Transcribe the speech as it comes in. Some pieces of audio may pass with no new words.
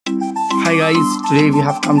Hi guys, today we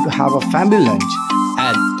have come to have a family lunch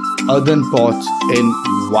at Earthern in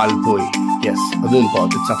Valpoi. Yes, Earthern.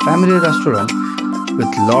 It's a family restaurant with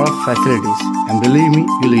lot of facilities, and believe me,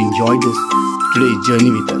 you'll enjoy this today's journey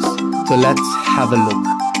with us. So let's have a look.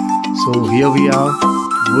 So here we are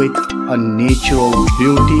with a natural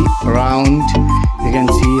beauty around. You can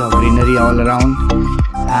see a greenery all around,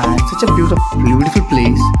 and such a beautiful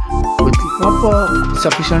place with proper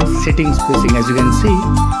sufficient sitting spacing. As you can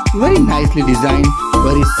see, very nicely designed,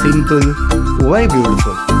 very simple, very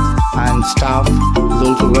beautiful, and staff is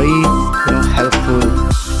also very helpful,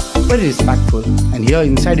 very respectful. And here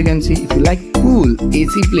inside you can see, if you like cool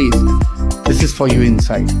AC place, this is for you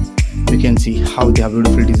inside. You can see how they have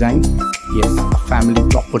beautiful design. Yes, a family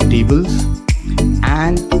proper tables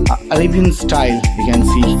and Arabian style. You can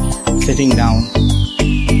see sitting down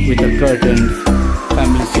with the curtains,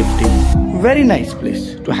 family safety. Very nice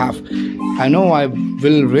place to have. I know I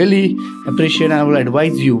will really appreciate and I will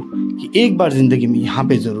advise you कि एक बार जिंदगी में यहाँ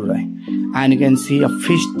पे जरूर आए. And you can see a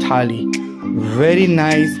fish thali, very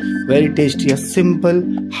nice, very tasty, a simple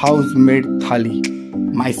house-made thali.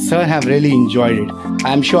 My son have really enjoyed it.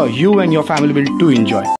 I am sure you and your family will too enjoy.